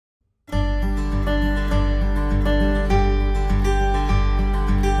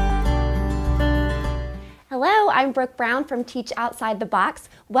I'm Brooke Brown from Teach Outside the Box.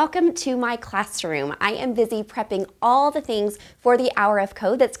 Welcome to my classroom. I am busy prepping all the things for the Hour of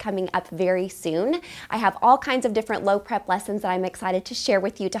Code that's coming up very soon. I have all kinds of different low prep lessons that I'm excited to share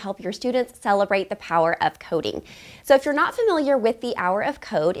with you to help your students celebrate the power of coding. So if you're not familiar with the Hour of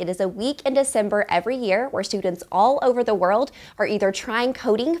Code, it is a week in December every year where students all over the world are either trying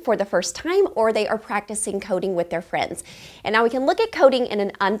coding for the first time or they are practicing coding with their friends. And now we can look at coding in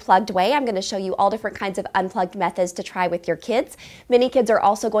an unplugged way. I'm going to show you all different kinds of unplugged methods to try with your kids. Many kids are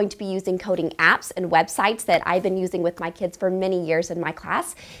also going to be using coding apps and websites that I've been using with my kids for many years in my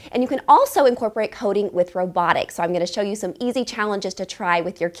class. And you can also incorporate coding with robotics. So I'm going to show you some easy challenges to try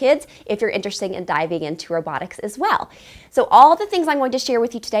with your kids if you're interested in diving into robotics as well. So all the things I'm going to share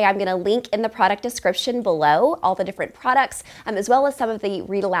with you today, I'm going to link in the product description below, all the different products, as well as some of the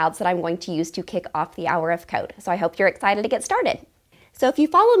read alouds that I'm going to use to kick off the Hour of Code. So I hope you're excited to get started. So if you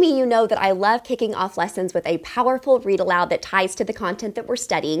follow me, you know that I love kicking off lessons with a powerful read aloud that ties to the content that we're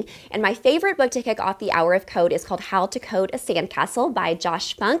studying. And my favorite book to kick off the Hour of Code is called How to Code a Sandcastle by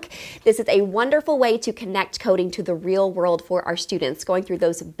Josh Funk. This is a wonderful way to connect coding to the real world for our students, going through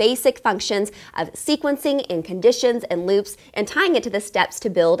those basic functions of sequencing and conditions and loops and tying it to the steps to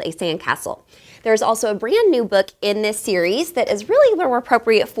build a sandcastle. There's also a brand new book in this series that is really more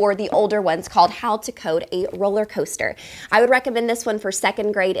appropriate for the older ones called How to Code a Roller Coaster. I would recommend this one for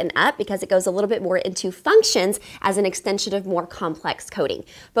second grade and up because it goes a little bit more into functions as an extension of more complex coding.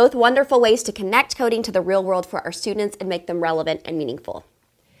 Both wonderful ways to connect coding to the real world for our students and make them relevant and meaningful.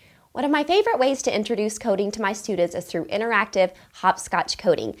 One of my favorite ways to introduce coding to my students is through interactive hopscotch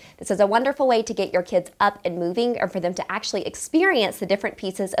coding. This is a wonderful way to get your kids up and moving or for them to actually experience the different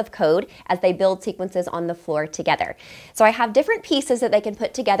pieces of code as they build sequences on the floor together. So I have different pieces that they can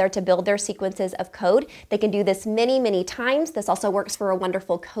put together to build their sequences of code. They can do this many, many times. This also works for a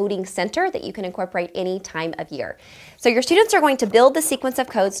wonderful coding center that you can incorporate any time of year. So your students are going to build the sequence of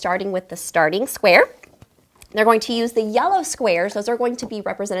code starting with the starting square. They're going to use the yellow squares. Those are going to be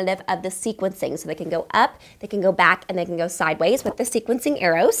representative of the sequencing. So they can go up, they can go back, and they can go sideways with the sequencing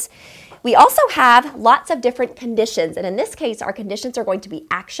arrows. We also have lots of different conditions. And in this case, our conditions are going to be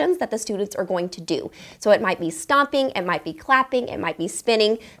actions that the students are going to do. So it might be stomping, it might be clapping, it might be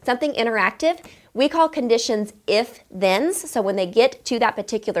spinning, something interactive. We call conditions if-thens. So when they get to that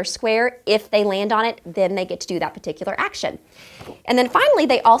particular square, if they land on it, then they get to do that particular action. And then finally,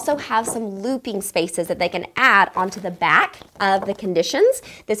 they also have some looping spaces that they can add onto the back of the conditions.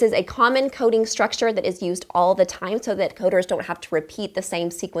 This is a common coding structure that is used all the time so that coders don't have to repeat the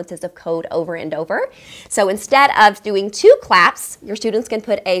same sequences of code over and over. So instead of doing 2 claps, your students can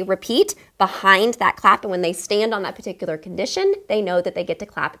put a repeat behind that clap, and when they stand on that particular condition, they know that they get to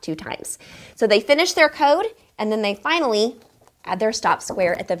clap 2 times. So they finish their code, and then they finally add their stop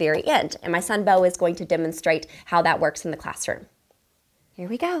square at the very end. And my son Bo is going to demonstrate how that works in the classroom. Here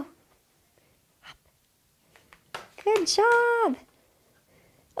we go. Good job.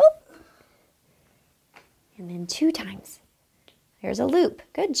 Oh. And then 2 times. There's a loop.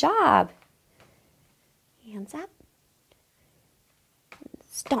 Good job. Hands up.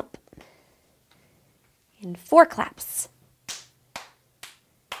 Stomp. And 4 claps.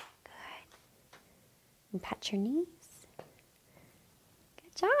 Good. And pat your knees.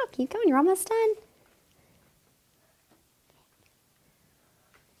 Good job. Keep going. You're almost done.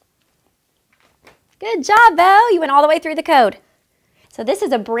 Good job, Bo. You went all the way through the code. So this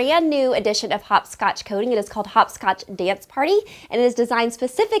is a brand new edition of hopscotch coding. It is called Hopscotch Dance Party, and it is designed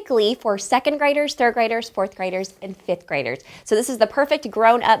specifically for 2nd graders, 3rd graders, 4th graders, and 5th graders. So this is the perfect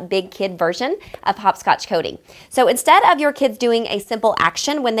grown-up big kid version of hopscotch coding. So instead of your kids doing a simple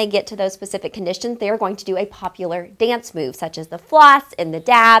action when they get to those specific conditions, they are going to do a popular dance move, such as the floss and the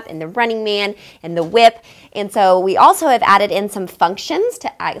dab and the running man and the whip. And so we also have added in some functions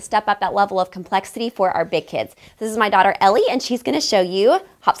to step up that level of complexity for our big kids. This is my daughter Ellie, and she's going to show you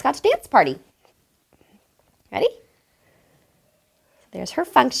Hopscotch Dance Party. Ready? So there's her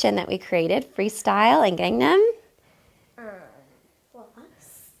function that we created, freestyle and Gangnam.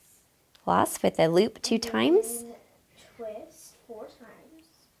 Floss. Floss with a loop 2 times. Twist 4 times.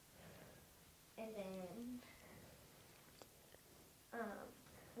 And then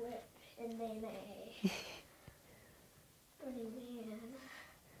flip. And then a running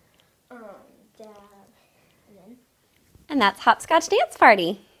man. Dab. And then. And that's Hopscotch Dance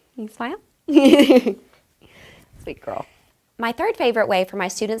Party. Can you smile? Sweet girl. My third favorite way for my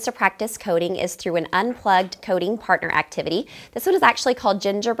students to practice coding is through an Unplugged coding partner activity. This one is actually called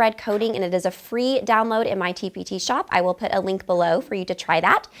Gingerbread Coding, and it is a free download in my TPT shop. I will put a link below for you to try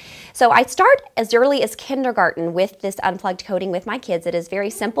that. So I start as early as kindergarten with this Unplugged coding with my kids. It is very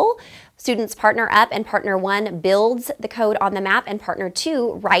simple. Students partner up, and partner 1 builds the code on the map, and partner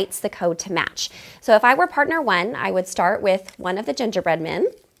 2 writes the code to match. So if I were partner 1, I would start with one of the gingerbread men,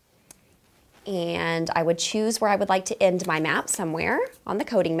 and I would choose where I would like to end my map, somewhere on the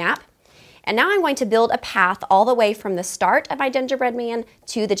coding map. And now I'm going to build a path all the way from the start of my gingerbread man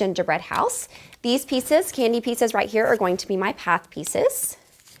to the gingerbread house. These pieces, candy pieces right here, are going to be my path pieces.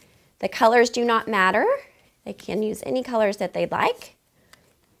 The colors do not matter. They can use any colors that they'd like.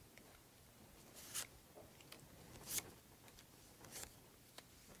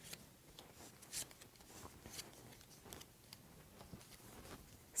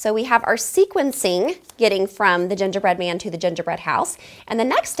 So we have our sequencing getting from the gingerbread man to the gingerbread house. And the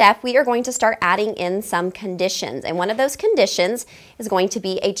next step, we are going to start adding in some conditions. And one of those conditions is going to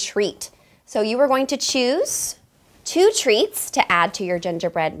be a treat. So you are going to choose 2 treats to add to your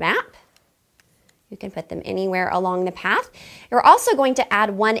gingerbread map. You can put them anywhere along the path. You're also going to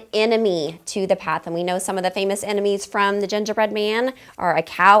add 1 enemy to the path. And we know some of the famous enemies from the gingerbread man are a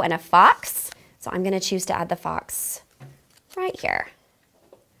cow and a fox. So I'm going to choose to add the fox right here.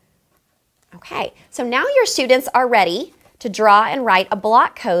 Okay, so now your students are ready to draw and write a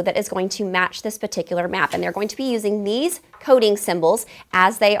block code that is going to match this particular map. And they're going to be using these coding symbols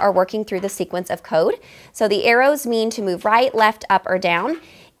as they are working through the sequence of code. So the arrows mean to move right, left, up, or down.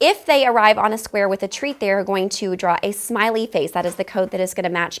 If they arrive on a square with a treat, they're going to draw a smiley face. That is the code that is going to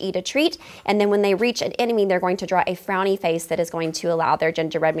match eat a treat. And then when they reach an enemy, they're going to draw a frowny face that is going to allow their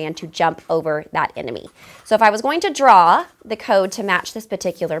gingerbread man to jump over that enemy. So if I was going to draw the code to match this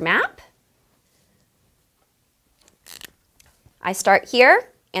particular map, I start here.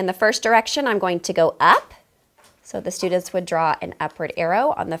 In the first direction, I'm going to go up. So the students would draw an upward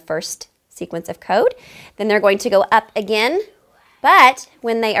arrow on the first sequence of code. Then they're going to go up again. But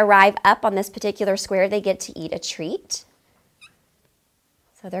when they arrive up on this particular square, they get to eat a treat.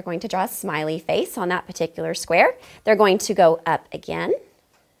 So they're going to draw a smiley face on that particular square. They're going to go up again.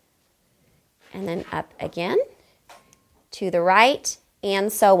 And then up again. To the right.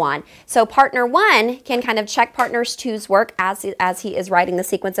 And so on. So partner 1 can kind of check partner 2's work as he is writing the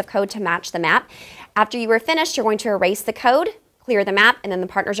sequence of code to match the map. After you are finished, you're going to erase the code, clear the map, and then the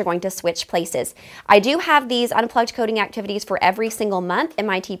partners are going to switch places. I do have these Unplugged coding activities for every single month in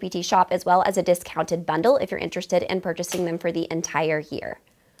my TPT shop, as well as a discounted bundle if you're interested in purchasing them for the entire year.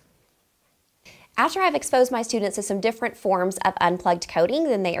 After I've exposed my students to some different forms of Unplugged coding,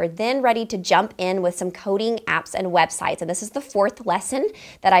 then they are then ready to jump in with some coding apps and websites. And this is the 4th lesson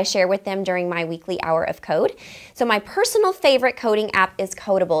that I share with them during my weekly hour of code. So my personal favorite coding app is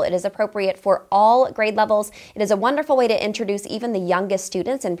Kodable. It is appropriate for all grade levels. It is a wonderful way to introduce even the youngest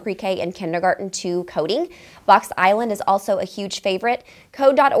students in pre-K and kindergarten to coding. Box Island is also a huge favorite.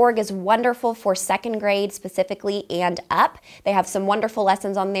 Code.org is wonderful for 2nd grade specifically and up. They have some wonderful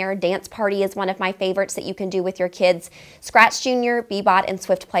lessons on there. Dance Party is one of my favorites that you can do with your kids. Scratch Junior, Bebot, and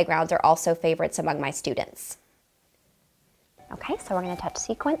Swift Playgrounds are also favorites among my students. Okay, so we're going to touch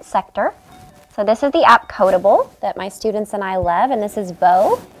Sequence Sector. So this is the app Kodable that my students and I love, and this is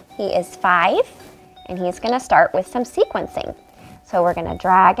Bo. He is 5, and he's going to start with some sequencing. So we're going to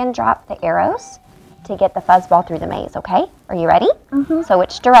drag and drop the arrows to get the fuzzball through the maze, okay? Are you ready? Mm-hmm. So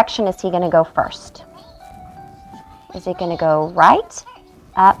which direction is he going to go first? Is he going to go right,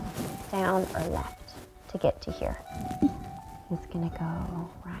 up, down, or left to get to here? He's going to go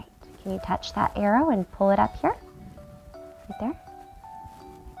right. Can you touch that arrow and pull it up here? Right there.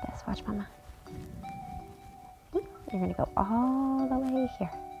 This, watch Mama. You're going to go all the way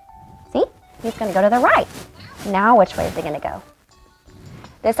here. See? He's going to go to the right. Now which way is he going to go?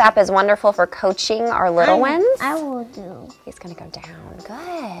 This app is wonderful for coaching our little ones. I will do. He's going to go down.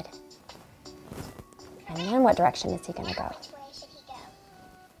 Good. And then what direction is he going to go?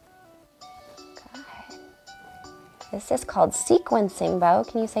 Good. This is called sequencing, Bo.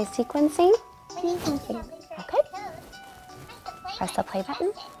 Can you say sequencing? Sequencing. Okay. Press the play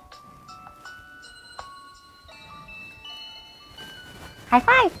button. High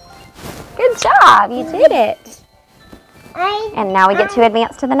five. Good job. You did it. And now we get to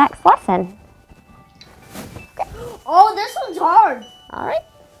advance to the next lesson. Okay. Oh, this one's hard. All right.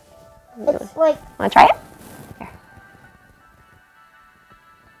 It's like... Want to try it? Here.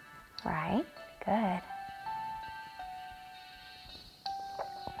 Right. Good.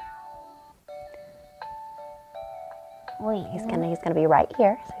 Wait. He's gonna be right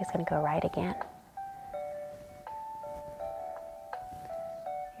here, so he's gonna go right again.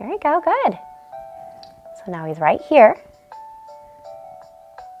 There we go, good. So now he's right here.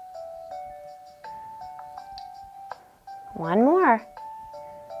 One more.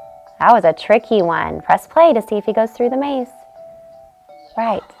 That was a tricky one. Press play to see if he goes through the maze.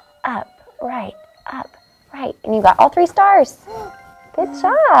 Right, up, right, up, right. And you got all 3 stars. Good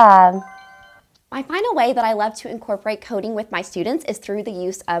job. My final way that I love to incorporate coding with my students is through the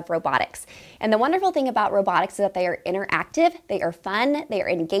use of robotics. And the wonderful thing about robotics is that they are interactive, they are fun, they are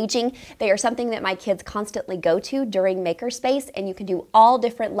engaging, they are something that my kids constantly go to during Makerspace, and you can do all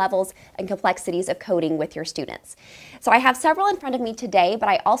different levels and complexities of coding with your students. So I have several in front of me today, but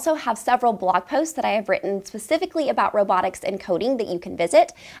I also have several blog posts that I have written specifically about robotics and coding that you can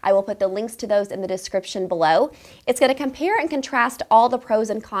visit. I will put the links to those in the description below. It's going to compare and contrast all the pros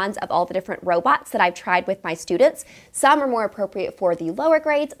and cons of all the different robots that I've tried with my students. Some are more appropriate for the lower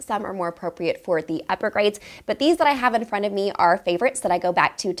grades, some are more appropriate for the upper grades, but these that I have in front of me are favorites that I go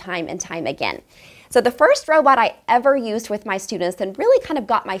back to time and time again. So the first robot I ever used with my students and really kind of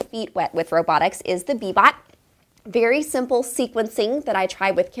got my feet wet with robotics is the Bee-Bot. Very simple sequencing that I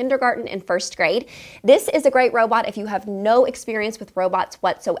tried with kindergarten and first grade. This is a great robot if you have no experience with robots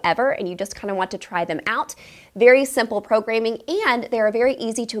whatsoever and you just kind of want to try them out. Very simple programming, and they are very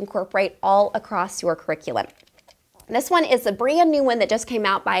easy to incorporate all across your curriculum. This one is a brand new one that just came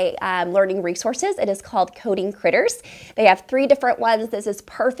out by Learning Resources. It is called Coding Critters. They have 3 different ones. This is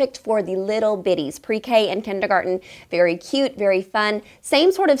perfect for the little bitties, pre-K and kindergarten. Very cute, very fun.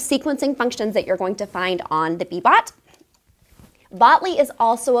 Same sort of sequencing functions that you're going to find on the Bee-Bot. Botly is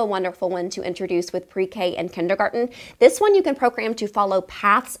also a wonderful one to introduce with pre-K and kindergarten. This one you can program to follow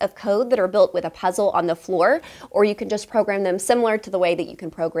paths of code that are built with a puzzle on the floor, or you can just program them similar to the way that you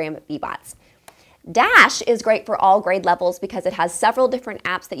can program Bee-Bots. Dash is great for all grade levels because it has several different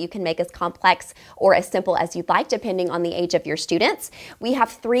apps that you can make as complex or as simple as you'd like, depending on the age of your students. We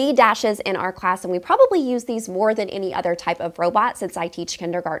have 3 Dashes in our class, and we probably use these more than any other type of robot since I teach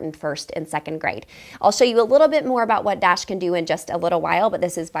kindergarten, first, and second grade. I'll show you a little bit more about what Dash can do in just a little while, but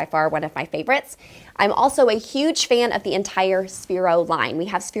this is by far one of my favorites. I'm also a huge fan of the entire Sphero line. We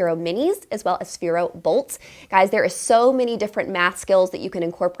have Sphero Minis as well as Sphero Bolts. Guys, there is so many different math skills that you can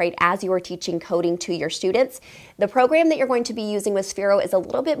incorporate as you are teaching coding to your students. The program that you're going to be using with Sphero is a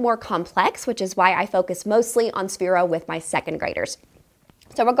little bit more complex, which is why I focus mostly on Sphero with my second graders.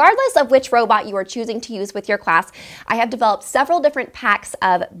 So regardless of which robot you are choosing to use with your class, I have developed several different packs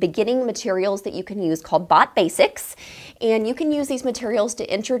of beginning materials that you can use called Bot Basics. And you can use these materials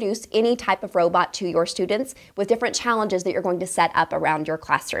to introduce any type of robot to your students with different challenges that you're going to set up around your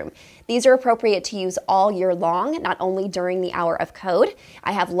classroom. These are appropriate to use all year long, not only during the hour of code.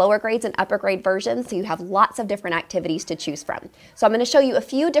 I have lower grades and upper grade versions, so you have lots of different activities to choose from. So I'm going to show you a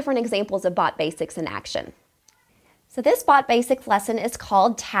few different examples of Bot Basics in action. So this Bot Basics lesson is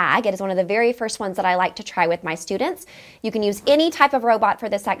called Tag. It is one of the very first ones that I like to try with my students. You can use any type of robot for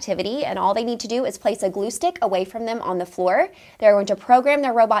this activity, and all they need to do is place a glue stick away from them on the floor. They're going to program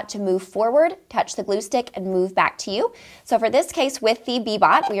their robot to move forward, touch the glue stick, and move back to you. So for this case with the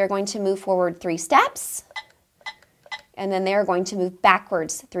Bee-Bot, we are going to move forward 3 steps, and then they're going to move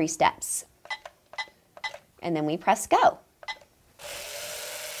backwards 3 steps. And then we press go.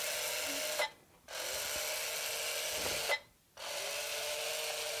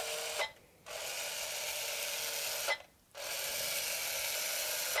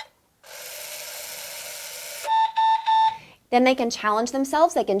 Then they can challenge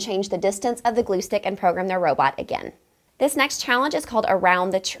themselves, they can change the distance of the glue stick and program their robot again. This next challenge is called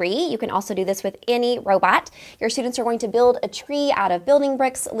Around the Tree. You can also do this with any robot. Your students are going to build a tree out of building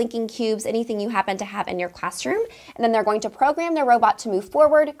bricks, linking cubes, anything you happen to have in your classroom. And then they're going to program their robot to move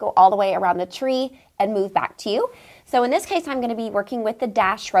forward, go all the way around the tree, and move back to you. So in this case, I'm going to be working with the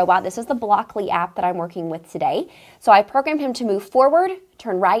Dash robot. This is the Blockly app that I'm working with today. So I programmed him to move forward,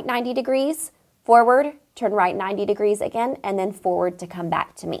 turn right 90 degrees, forward, turn right 90 degrees again, and then forward to come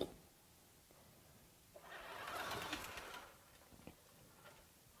back to me.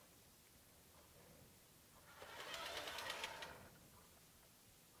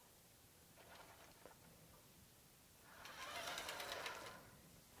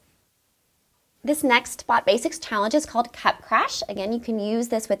 This next Bot Basics challenge is called Cup Crash. Again, you can use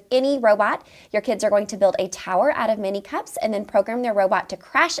this with any robot. Your kids are going to build a tower out of mini cups and then program their robot to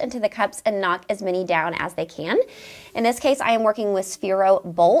crash into the cups and knock as many down as they can. In this case, I am working with Sphero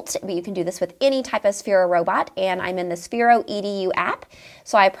Bolt, but you can do this with any type of Sphero robot, and I'm in the Sphero EDU app.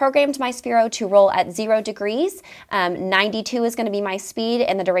 So I programmed my Sphero to roll at 0 degrees. 92 is going to be my speed,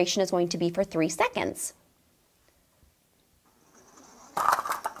 and the duration is going to be for 3 seconds.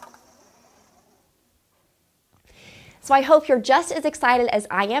 So I hope you're just as excited as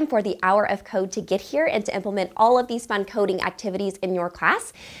I am for the Hour of Code to get here and to implement all of these fun coding activities in your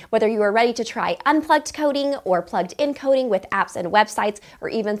class. Whether you are ready to try unplugged coding or plugged in coding with apps and websites or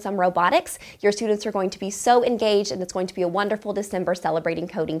even some robotics, your students are going to be so engaged and it's going to be a wonderful December celebrating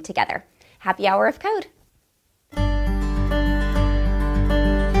coding together. Happy Hour of Code!